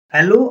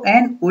Hello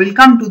and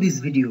welcome to this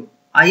video.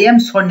 I am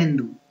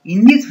Sarnendu.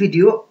 In this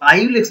video,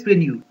 I will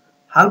explain you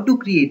how to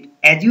create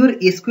Azure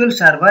SQL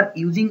Server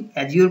using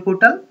Azure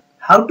Portal,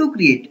 how to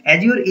create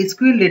Azure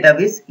SQL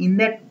Database in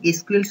that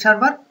SQL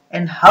Server,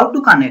 and how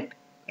to connect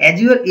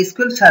Azure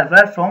SQL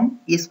Server from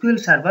SQL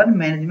Server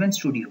Management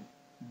Studio.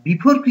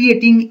 Before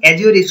creating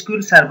Azure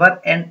SQL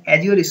Server and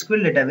Azure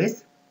SQL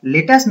Database,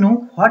 let us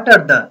know what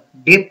are the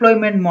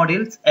deployment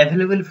models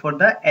available for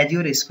the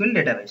Azure SQL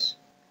Database.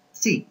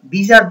 See,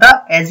 these are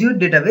the Azure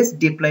Database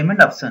deployment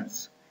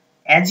options.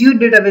 Azure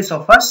Database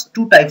offers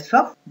two types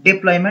of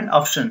deployment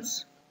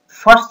options.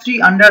 First three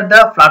under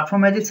the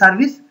Platform as a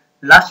Service,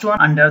 last one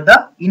under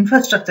the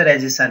Infrastructure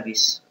as a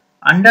Service.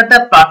 Under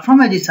the Platform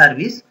as a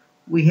Service,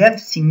 we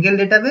have Single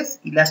Database,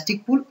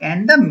 Elastic Pool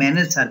and the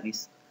Managed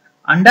Service.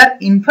 Under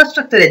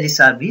Infrastructure as a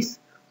Service,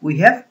 we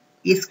have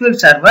SQL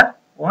Server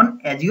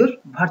on Azure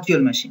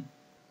Virtual Machine.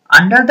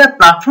 Under the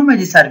Platform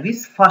as a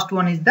Service, first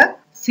one is the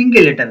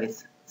Single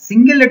Database.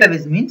 Single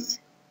database means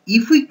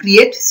if we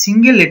create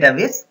single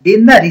database,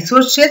 then the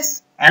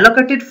resources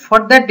allocated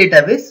for that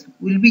database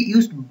will be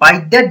used by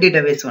that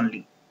database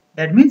only.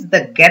 That means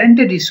the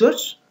guaranteed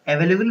resource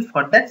available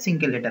for that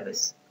single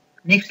database.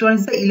 Next one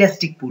is the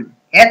elastic pool.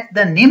 As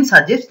the name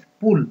suggests,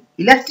 pool.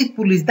 Elastic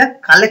pool is the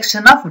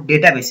collection of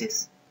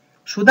databases.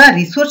 So the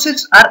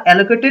resources are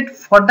allocated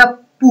for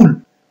the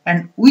pool,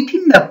 and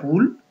within the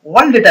pool,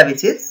 all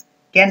databases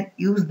can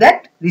use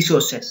that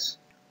resources.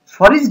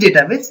 For each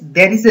database,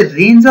 there is a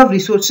range of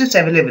resources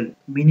available,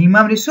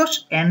 minimum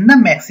resource and the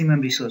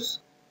maximum resource.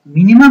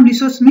 Minimum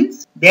resource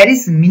means there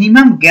is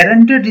minimum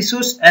guaranteed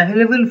resource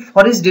available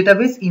for each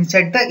database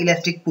inside the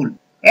elastic pool,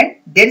 and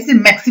there is a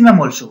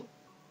maximum also.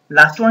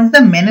 Last one is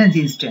the managed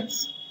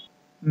instance.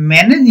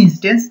 Managed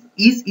instance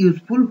is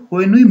useful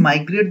when we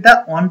migrate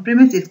the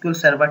on-premise SQL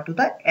Server to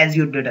the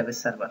Azure Database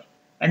Server.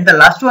 And the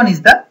last one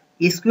is the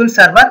SQL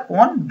Server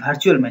on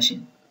virtual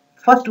machine.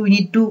 First, we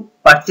need to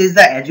purchase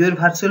the Azure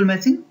Virtual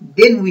Machine.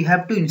 Then we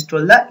have to install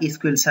the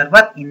SQL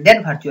Server in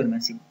that virtual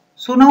machine.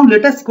 So now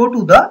let us go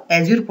to the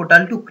Azure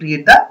Portal to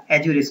create the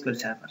Azure SQL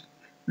Server.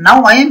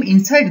 Now I am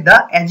inside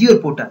the Azure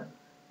Portal.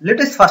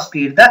 Let us first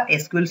create the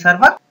SQL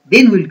Server.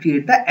 Then we will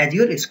create the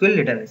Azure SQL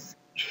Database.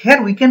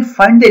 Here we can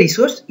find the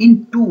resource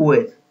in two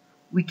ways.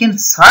 We can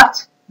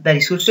search the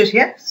resources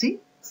here.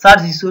 See,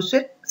 search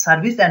resources,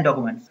 service and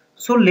documents.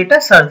 So let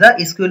us search the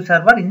SQL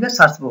Server in the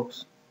search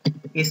box.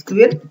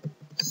 SQL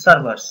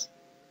servers.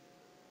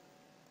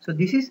 So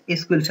this is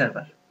SQL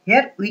Server.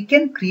 Here we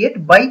can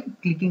create by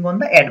clicking on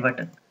the add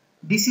button.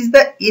 This is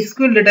the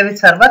SQL Database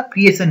Server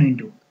creation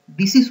window.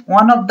 This is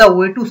one of the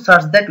way to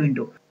search that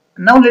window.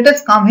 Now let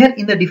us come here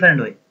in the different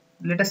way.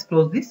 Let us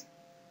close this.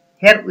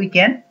 Here we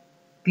can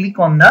click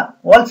on the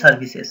all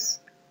services.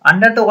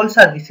 Under the all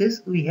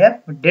services we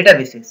have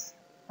databases.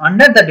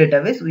 Under the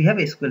database we have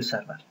SQL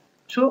Server.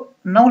 So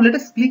now let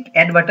us click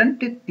add button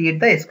to create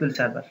the SQL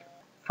Server.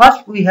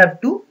 First we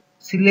have to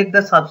select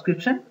the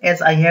subscription.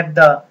 As I have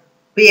the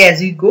pay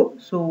as you go,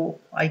 so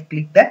I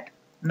click that.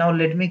 Now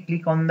let me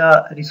click on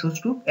the resource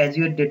group,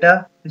 Azure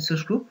Data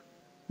Resource Group.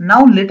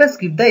 Now let us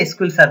give the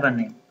SQL Server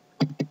name.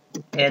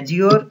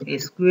 Azure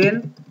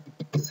SQL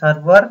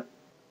Server.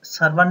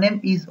 Server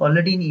name is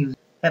already in use.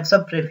 Have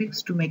some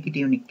prefix to make it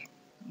unique.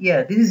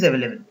 Yeah, this is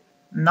available.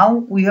 Now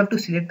we have to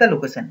select the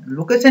location.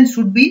 Location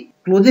should be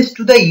closest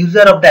to the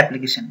user of the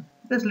application.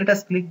 Just let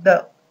us click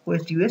the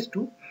West US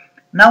to.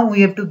 Now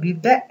we have to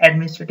give the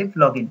administrative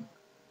login.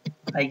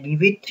 I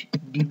give it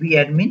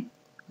dbadmin.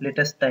 Let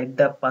us type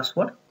the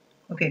password.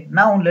 Okay,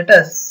 now let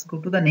us go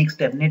to the next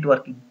step,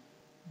 networking.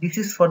 This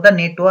is for the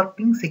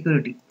networking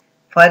security.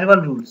 Firewall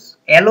rules.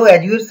 Allow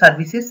Azure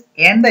services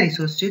and the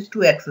resources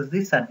to access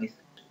this service.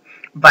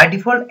 By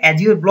default,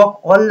 Azure block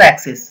all the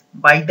access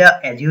by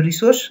the Azure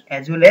resource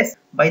as well as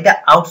by the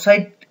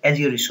outside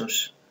Azure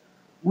resource.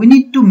 We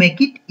need to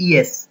make it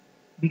yes,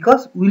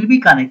 because we will be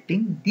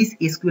connecting this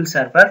SQL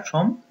Server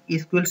from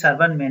SQL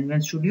Server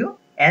Management Studio,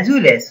 as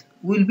well as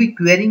we will be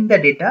querying the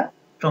data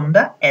from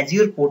the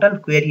Azure Portal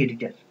Query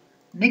Editor.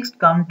 Next,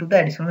 come to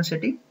the additional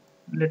setting.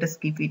 Let us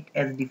keep it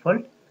as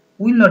default.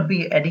 We will not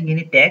be adding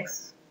any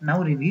tags.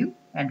 Now review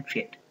and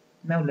create.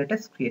 Now let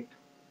us create.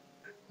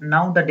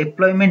 Now the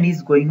deployment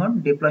is going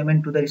on.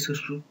 Deployment to the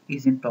resource group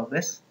is in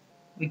progress.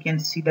 We can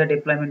see the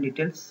deployment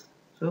details.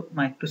 So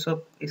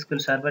Microsoft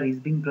SQL Server is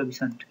being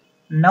provisioned.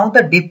 Now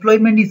the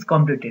deployment is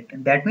completed,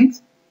 and that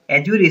means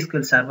Azure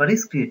SQL Server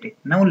is created.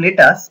 Now let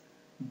us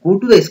go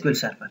to the SQL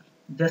Server.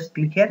 Just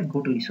click here,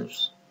 go to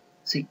resource.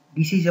 See,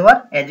 this is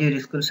our Azure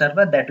SQL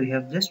Server that we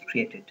have just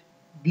created.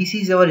 This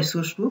is our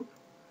resource group.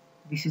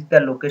 This is the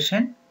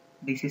location.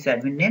 This is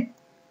admin name.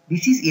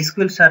 This is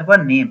SQL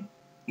Server name.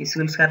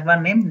 SQL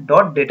Server name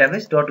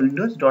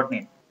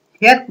 .database.windows.net.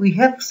 Here we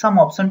have some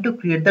option to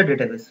create the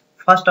database.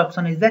 First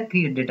option is the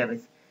create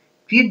database.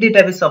 Create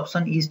database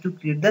option is to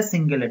create the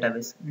single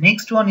database.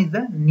 Next one is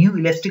the new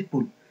elastic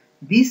pool.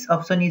 This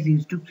option is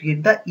used to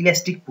create the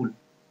elastic pool.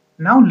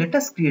 Now let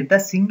us create the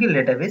single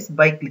database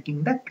by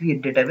clicking the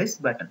create database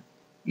button.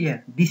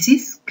 This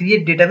is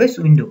create database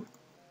window.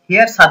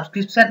 Here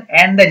subscription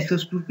and the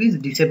resource group is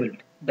disabled.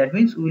 That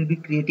means we will be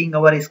creating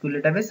our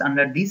SQL database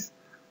under these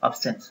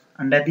options,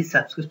 under this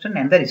subscription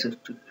and the resource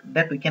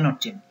that we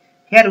cannot change.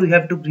 Here we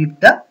have to give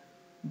the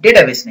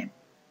database name.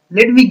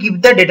 Let me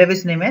give the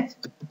database name as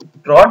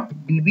prod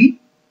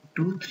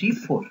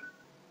db234.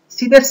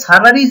 See, the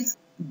server is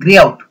grey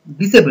out,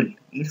 disabled,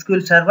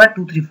 SQL Server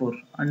 234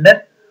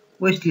 under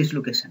OSTS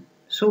location.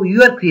 So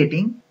you are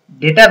creating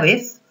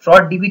database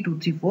prod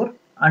db234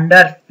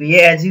 under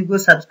pay as you go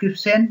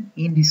subscription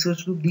in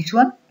resource group this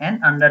one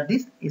and under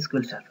this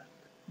SQL Server.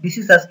 This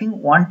is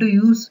asking, want to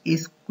use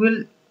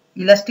SQL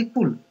Elastic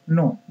Pool?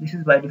 No, this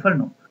is by default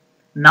no.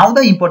 Now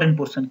the important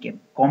portion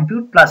came,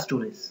 compute plus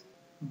storage.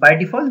 By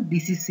default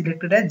this is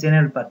selected as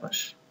general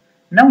purpose.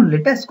 Now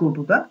let us go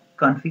to the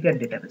configure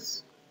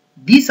database.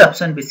 This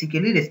option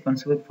basically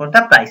responsible for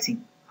the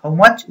pricing, how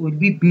much will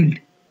be billed.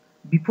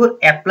 Before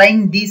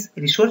applying these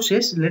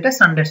resources, let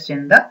us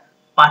understand the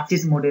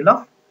purchase model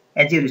of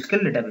Azure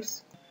SQL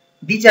Database.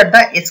 These are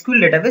the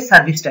SQL Database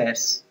service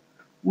tiers.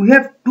 We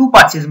have two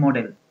purchase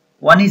model.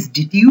 One is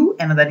DTU,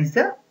 another is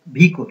the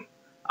vCore.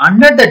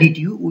 Under the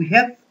DTU, we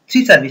have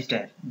three service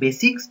tiers: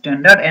 basic,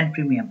 standard and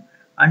premium.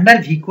 Under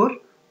vCore,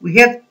 we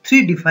have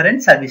three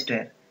different service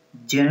tiers: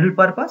 general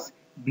purpose,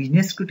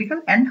 business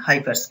critical and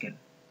hyperscale.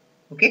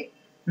 Okay.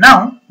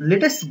 Now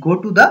let us go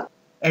to the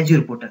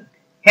Azure Portal.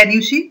 Here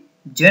you see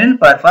general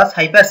purpose,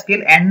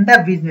 hyperscale and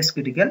the business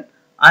critical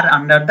are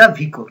under the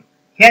vCore.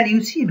 Here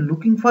you see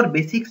looking for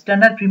basic,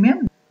 standard,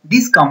 premium.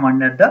 These come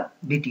under the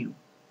DTU.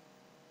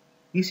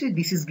 You see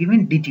this is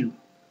given DTU.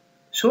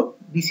 So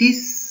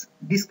this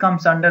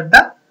comes under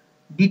the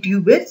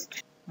DTU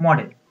based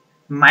model.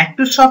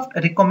 Microsoft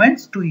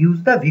recommends to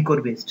use the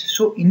vCore based.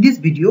 So in this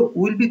video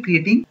we will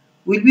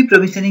be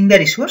provisioning the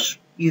resource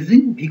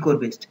using vCore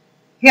based.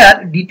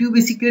 Here DTU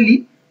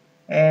basically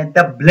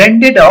the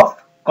blended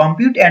of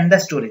compute and the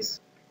storage.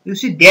 You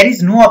see there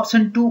is no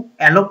option to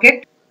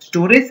allocate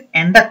storage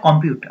and the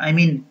compute. I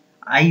mean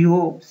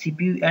IO,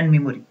 CPU and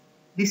memory.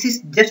 This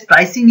is just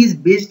pricing is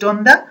based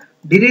on the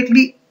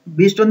directly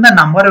based on the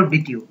number of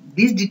DTU.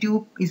 This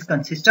DTU is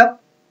consist of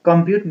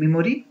compute,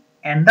 memory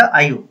and the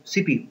IO,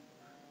 CPU.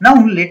 Now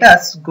let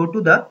us go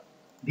to the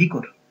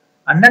vCore.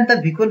 Under the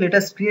vCore, let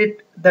us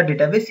create the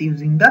database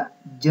using the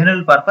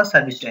general purpose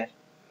service tier.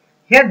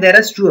 Here there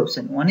are two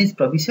options. One is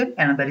provision,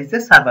 another is the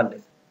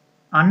serverless.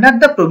 Under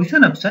the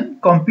provision option,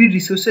 compute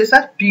resources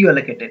are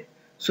pre-allocated.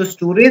 So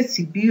storage,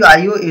 CPU,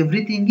 IO,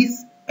 everything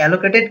is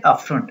allocated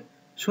upfront.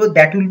 So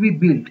that will be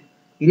built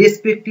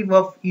irrespective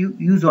of you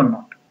use or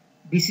not.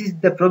 This is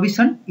the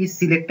provision is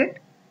selected.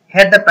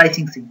 Here the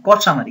pricing thing,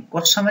 cost summary.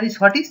 Cost summary is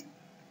what is?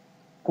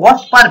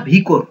 Cost per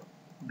vCore.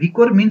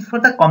 vCore means for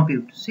the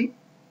compute. See,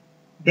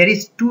 there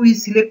is 2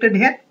 is selected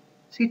here.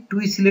 See, 2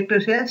 is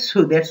selected here.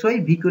 So that's why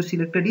vCore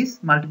selected is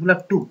multiple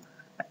of 2.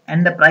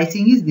 And the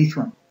pricing is this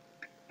one.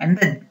 And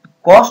the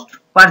cost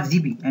per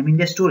GB, I mean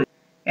the storage.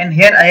 And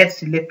here I have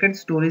selected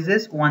storage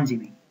as 1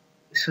 GB.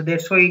 So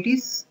that's why it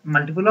is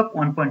multiple of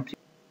 1.3.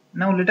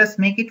 Now let us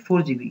make it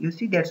 4 GB. You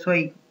see, that's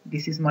why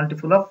this is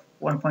multiple of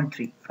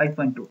 1.3,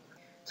 5.2.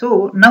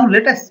 So now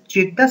let us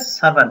check the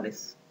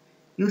serverless.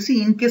 You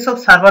see, in case of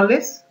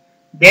serverless,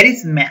 there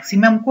is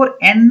maximum core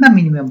and the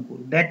minimum core.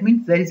 That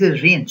means there is a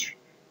range.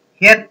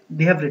 Here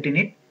they have written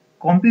it.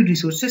 Compute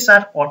resources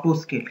are auto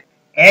scaled.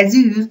 As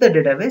you use the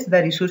database,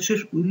 the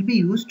resources will be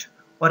used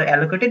or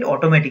allocated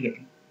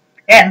automatically.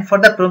 And for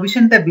the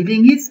provision, the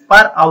billing is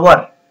per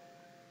hour.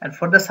 And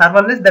for the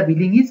serverless, the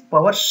billing is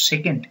per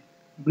second.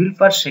 Bill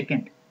per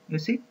second. You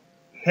see,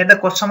 here the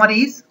cost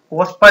summary is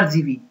cost per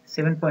GB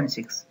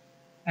 7.6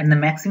 and the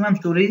maximum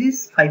storage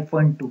is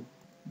 5.2.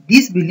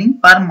 This billing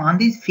per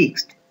month is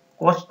fixed.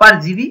 Cost per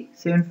GB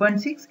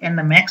 7.6 and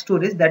the max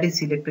storage that is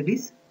selected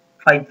is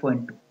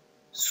 5.2.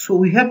 So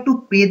we have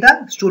to pay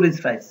the storage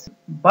price.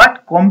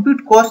 But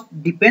compute cost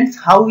depends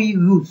how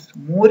you use.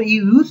 More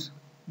you use,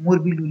 more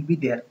bill will be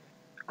there.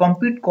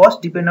 Compute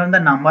cost depends on the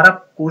number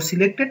of core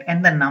selected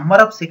and the number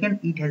of seconds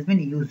it has been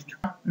used.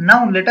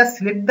 Now let us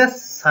select the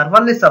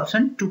serverless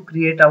option to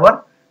create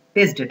our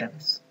test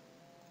database.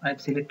 I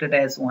have selected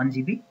as 1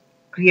 GB.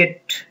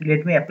 Create,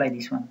 let me apply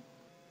this one.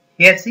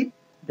 Here see,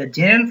 the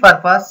general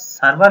purpose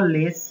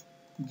serverless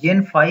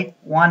Gen 5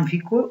 1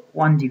 vCore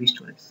 1 GB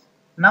storage.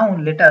 Now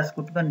let us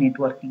go to the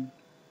networking.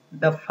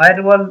 The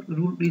firewall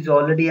rule is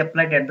already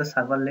applied at the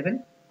server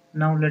level.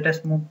 Now let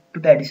us move to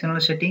the additional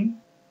setting.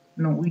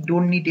 No, we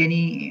don't need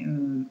any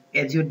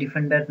Azure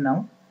Defender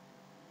now.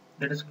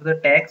 Let us go to the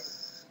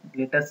tags.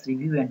 Let us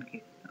review and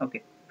create.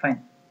 Okay,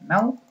 fine.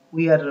 Now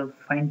we are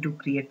fine to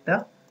create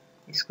the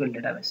SQL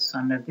database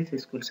under this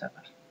SQL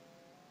Server.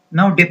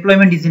 Now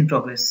deployment is in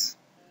progress.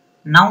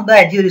 Now the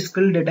Azure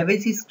SQL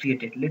database is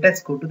created. Let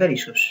us go to the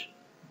resource.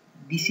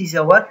 This is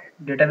our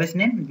database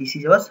name. This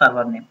is our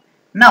server name.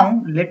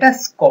 Now let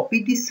us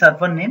copy this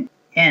server name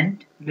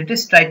and let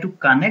us try to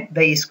connect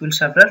the SQL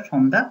Server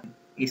from the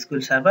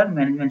SQL Server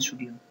Management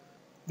Studio.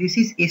 This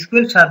is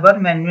SQL Server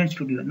Management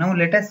Studio. Now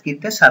let us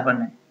give the server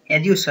name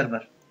Azure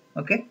Server.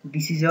 Okay,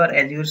 this is our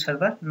Azure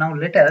Server. Now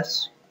let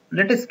us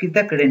give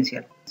the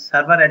credential.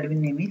 Server admin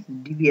name is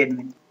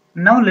dbadmin.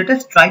 Now let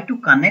us try to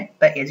connect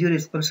the Azure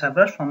SQL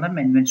Server from the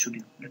Management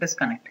Studio. Let us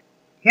connect.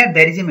 Here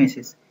there is a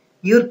message.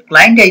 Your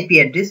client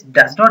IP address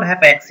does not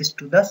have access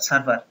to the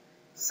server.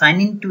 Sign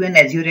in to an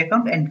Azure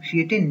account and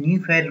create a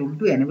new file rule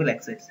to enable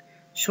access.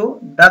 Show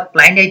the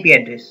client IP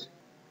address.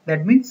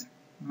 That means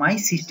my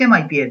system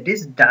IP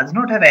address does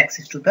not have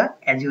access to the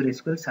Azure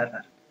SQL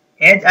Server.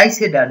 As I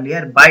said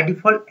earlier, by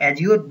default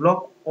Azure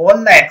block all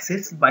the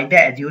access by the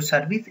Azure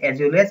service as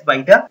well as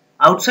by the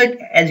outside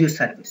Azure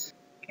service.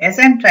 As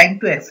I am trying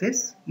to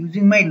access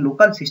using my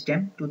local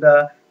system to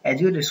the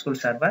Azure SQL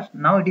Server,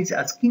 now it is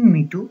asking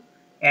me to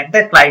add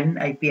the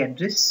client IP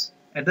address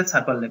at the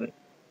server level.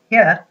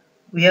 Here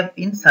we have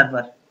in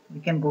server, we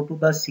can go to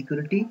the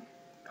security,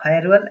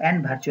 firewall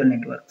and virtual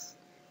networks.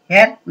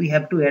 Here we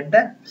have to add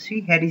the,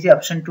 see here is the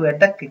option to add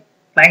the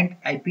client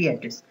IP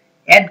address.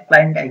 Add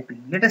client IP.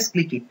 Let us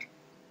click it.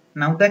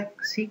 Now the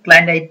see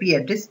client IP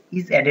address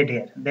is added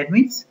here. That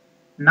means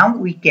now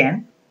we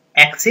can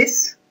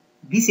access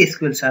this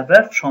SQL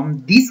server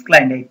from this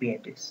client IP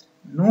address.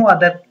 No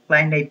other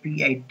client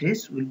IP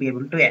address will be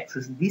able to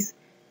access this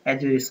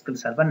Azure SQL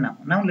server now.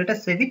 Now let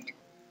us save it.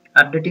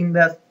 Updating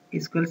the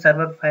SQL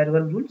server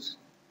firewall rules.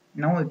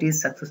 Now it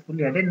is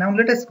successfully added. Now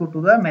let us go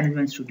to the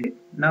Management Studio.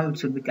 Now it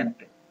should be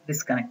connected.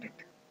 Disconnected.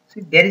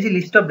 See there is a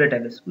list of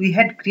database. We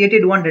had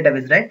created one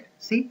database, right?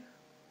 See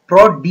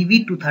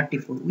ProdDB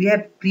 234. We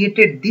have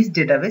created this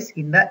database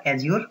in the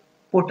Azure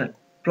Portal.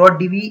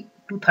 ProdDB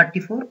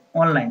 234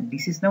 online.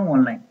 This is now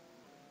online.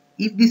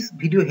 If this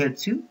video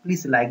helps you,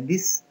 please like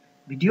this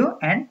video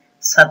and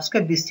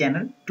subscribe this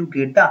channel to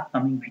get the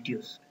upcoming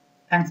videos.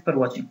 Thanks for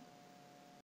watching.